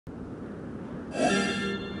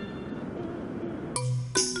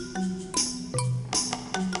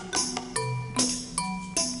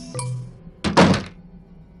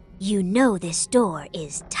You know this door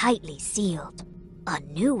is tightly sealed. A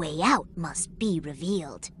new way out must be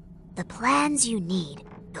revealed. The plans you need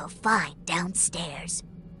you'll find downstairs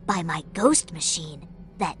by my ghost machine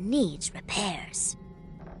that needs repairs.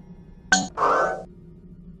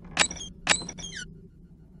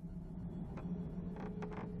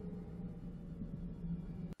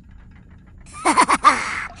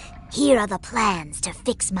 Here are the plans to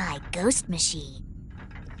fix my ghost machine.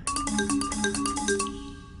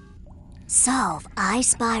 Solve I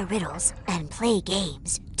Spy riddles and play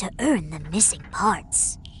games to earn the missing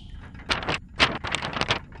parts.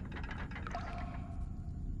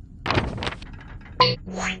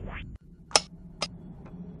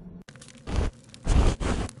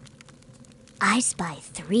 I spy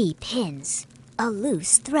 3 pins, a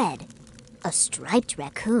loose thread, a striped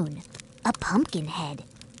raccoon, a pumpkin head,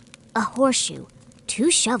 a horseshoe, 2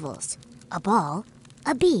 shovels, a ball,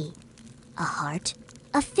 a bee, a heart,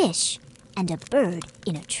 a fish, and a bird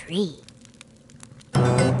in a tree.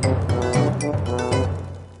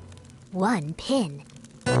 1 pin.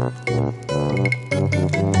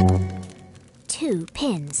 2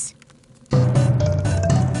 pins.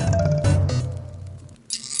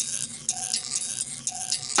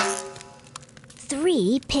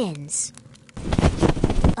 3 pins.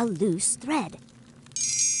 A loose thread.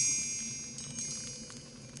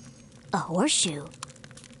 A horseshoe.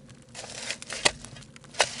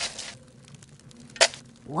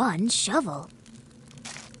 1 shovel.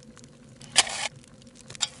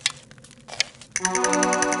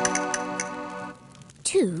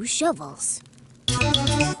 2 shovels.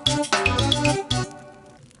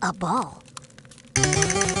 A ball.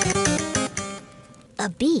 A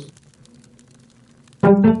bee.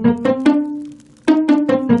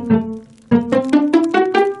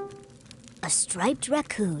 A striped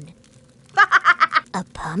raccoon. A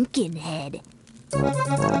pumpkin head.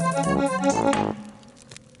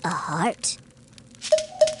 A heart.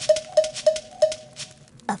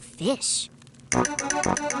 A fish.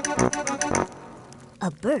 A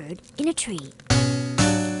bird in a tree.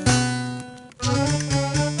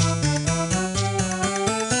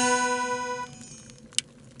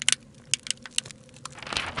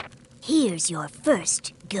 Here's your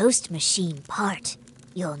first ghost machine part.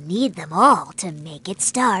 You'll need them all to make it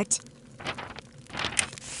start.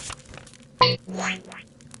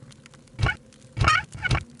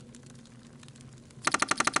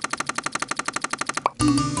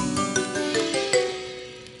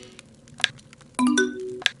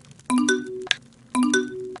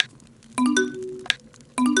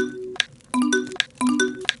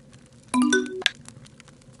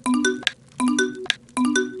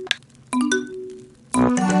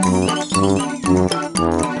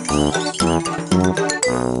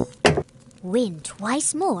 Win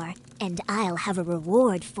twice more, and I'll have a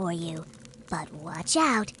reward for you. But watch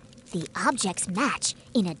out, the objects match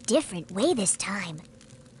in a different way this time.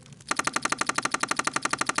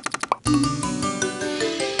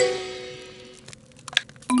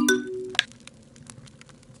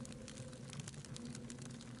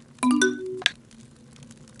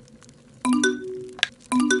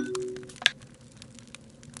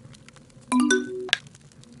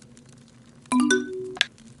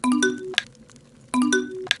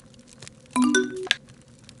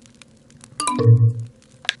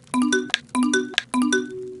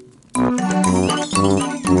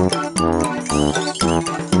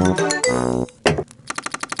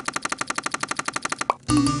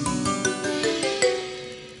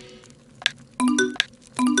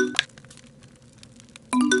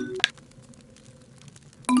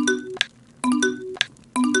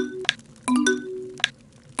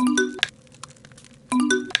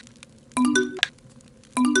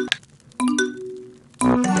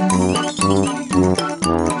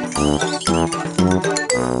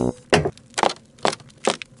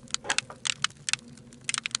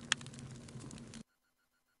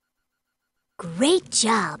 Great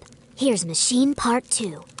job! Here's machine part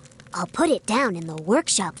 2. I'll put it down in the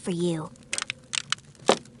workshop for you.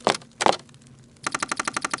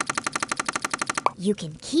 You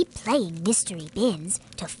can keep playing mystery bins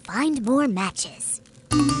to find more matches.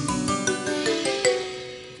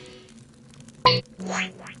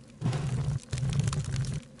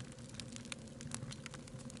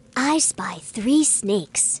 I spy 3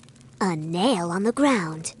 snakes, a nail on the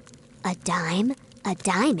ground, a dime, a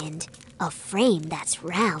diamond, a frame that's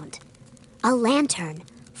round, a lantern,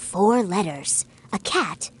 4 letters, a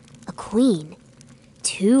cat, a queen,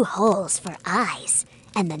 2 holes for eyes,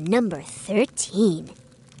 and the number 13.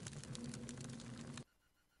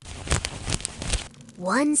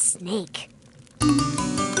 1 snake.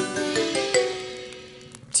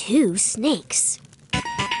 2 snakes.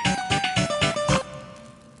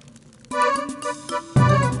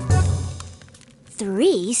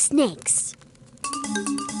 3 snakes.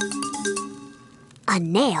 A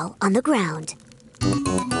nail on the ground.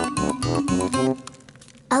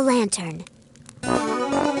 A lantern.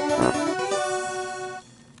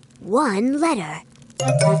 1 letter.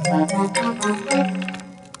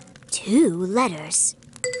 2 letters.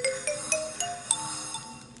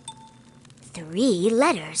 3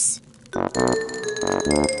 letters.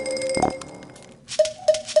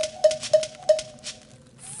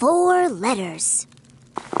 4 letters.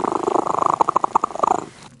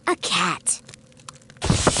 A cat.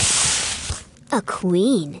 A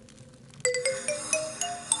queen.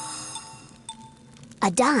 A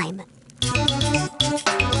dime.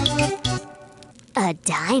 A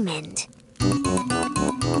diamond.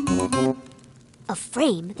 A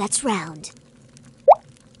frame that's round.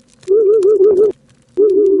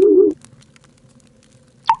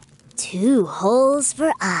 Two holes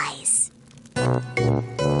for eyes.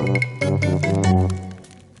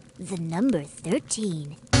 The number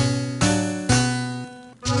 13.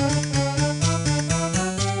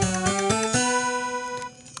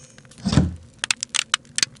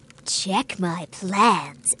 Check my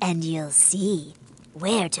plans and you'll see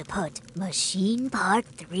where to put machine part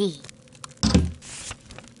 3.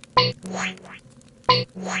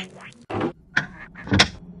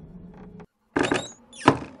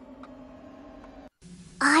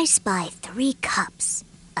 I spy 3 cups,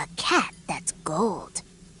 a cat that's gold,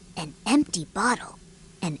 an empty bottle,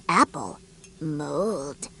 an apple,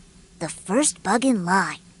 mold, the first bug in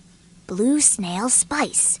line, blue snail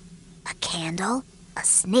spice, a candle, a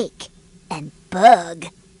snake, and bug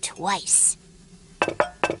twice.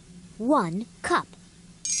 1 cup.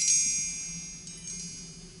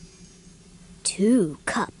 2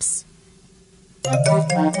 cups.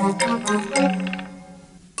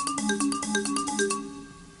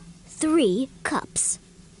 3 cups.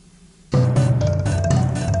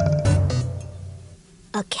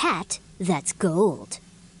 A cat that's gold.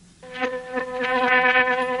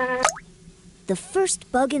 The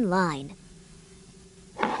first bug in line.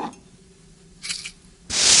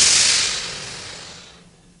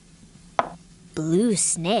 Blue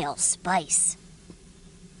snail spice.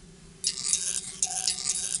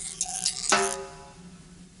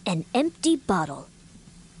 An empty bottle.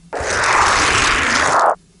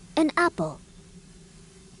 An apple.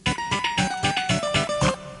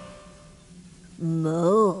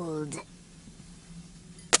 Mold.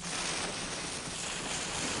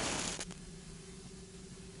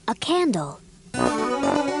 A candle.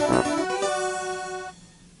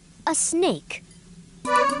 A snake.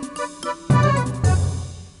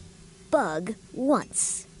 Bug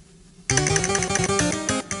once.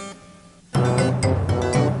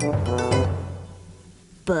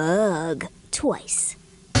 Bug twice.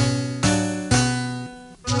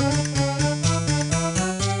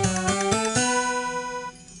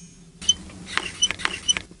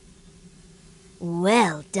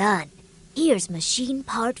 Well done. Here's machine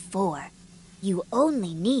part 4. You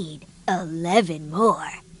only need 11 more.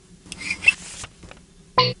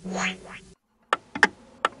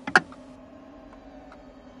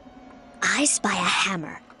 I spy a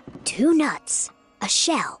hammer, 2 nuts, a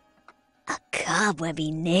shell, a cobwebby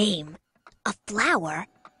name, a flower,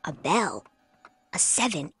 a bell, a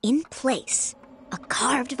 7 in place, a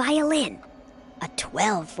carved violin, a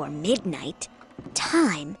 12 for midnight,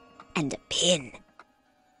 time, and a pin.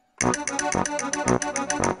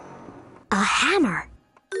 A hammer.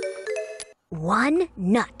 1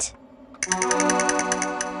 nut.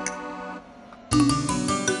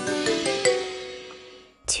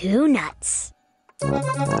 2 nuts.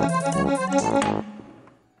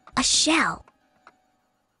 A shell.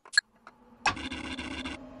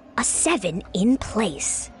 A 7 in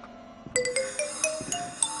place.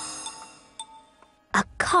 A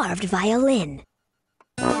carved violin.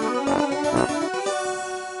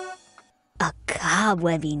 A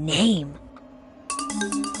cobwebby name.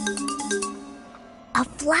 A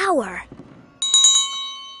flower.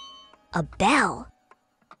 A bell.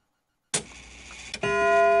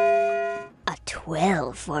 A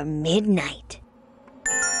 12 for midnight.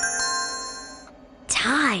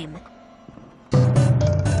 Time.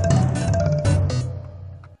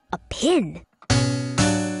 A pin.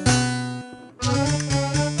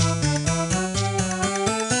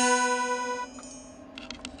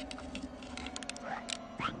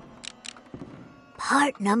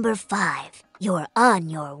 Part number 5. You're on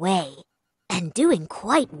your way, and doing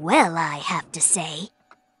quite well, I have to say.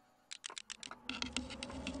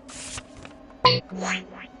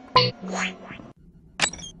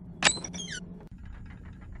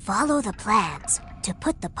 Follow the plans to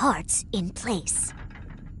put the parts in place.